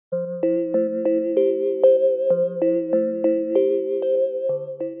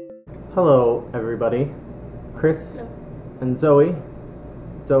Hello, everybody. Chris and Zoe.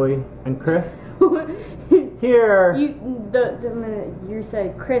 Zoe and Chris. Here. The minute you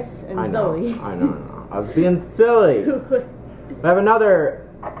said Chris and Zoe. I know. I was being silly. We have another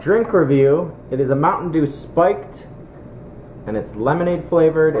drink review. It is a Mountain Dew spiked, and it's lemonade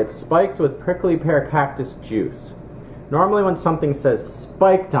flavored. It's spiked with prickly pear cactus juice. Normally when something says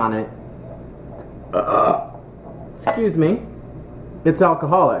spiked on it, excuse me, it's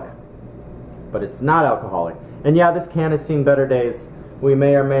alcoholic. But it's not alcoholic. And yeah, this can has seen better days. We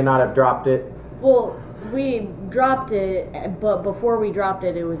may or may not have dropped it. Well, we dropped it, but before we dropped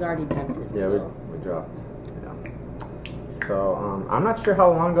it, it was already dented. Yeah, so. we dropped. Yeah. So I'm not sure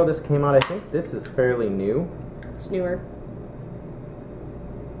how long ago this came out. I think this is fairly new. It's newer.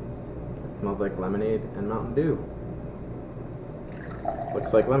 It smells like lemonade and Mountain Dew.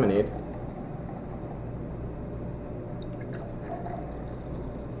 Looks like lemonade.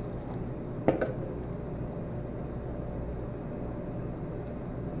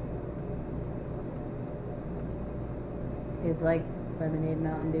 It's like lemonade,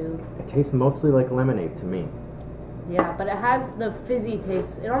 Mountain Dew. It tastes mostly like lemonade to me. Yeah, but it has the fizzy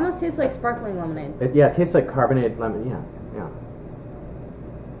taste. It almost tastes like sparkling lemonade. It tastes like carbonated lemon. Yeah.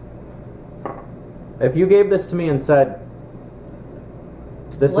 If you gave this to me and said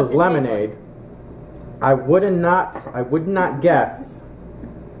this was lemonade, I would not guess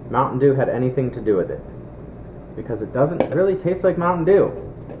Mountain Dew had anything to do with it, because it doesn't really taste like Mountain Dew.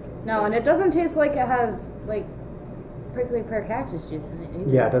 No, and it doesn't taste like it has like prickly pear cactus juice in it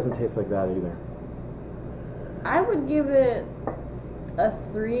either. Yeah, it doesn't taste like that either. I would give it a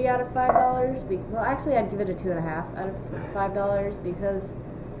 3 out of $5. Well, actually, I'd give it a 2.5 out of $5 because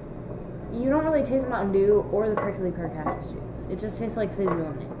you don't really taste Mountain Dew or the prickly pear cactus juice. It just tastes like fizzy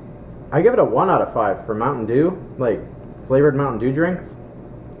lemonade. I give it a 1 out of 5 for Mountain Dew, like flavored Mountain Dew drinks.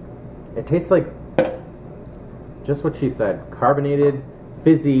 It tastes like just what she said, carbonated,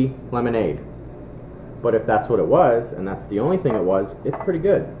 fizzy lemonade. But if that's what it was, and that's the only thing it was, it's pretty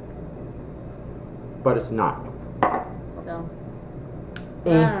good. But it's not. So, I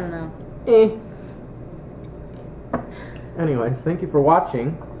don't know. Anyways, thank you for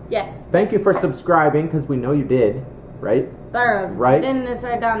watching. Yes. Thank you for subscribing, because we know you did, right? Right? And it's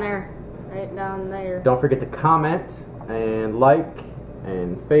right down there. Right down there. Don't forget to comment, and like,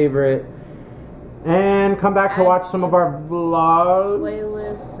 and favorite. And come back to watch some of our vlogs.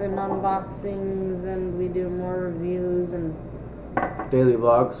 Playlists and unboxings, and we do more reviews and daily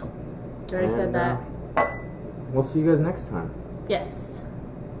vlogs. I already said that. We'll see you guys next time. Yes.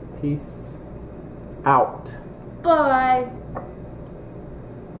 Peace out. Bye.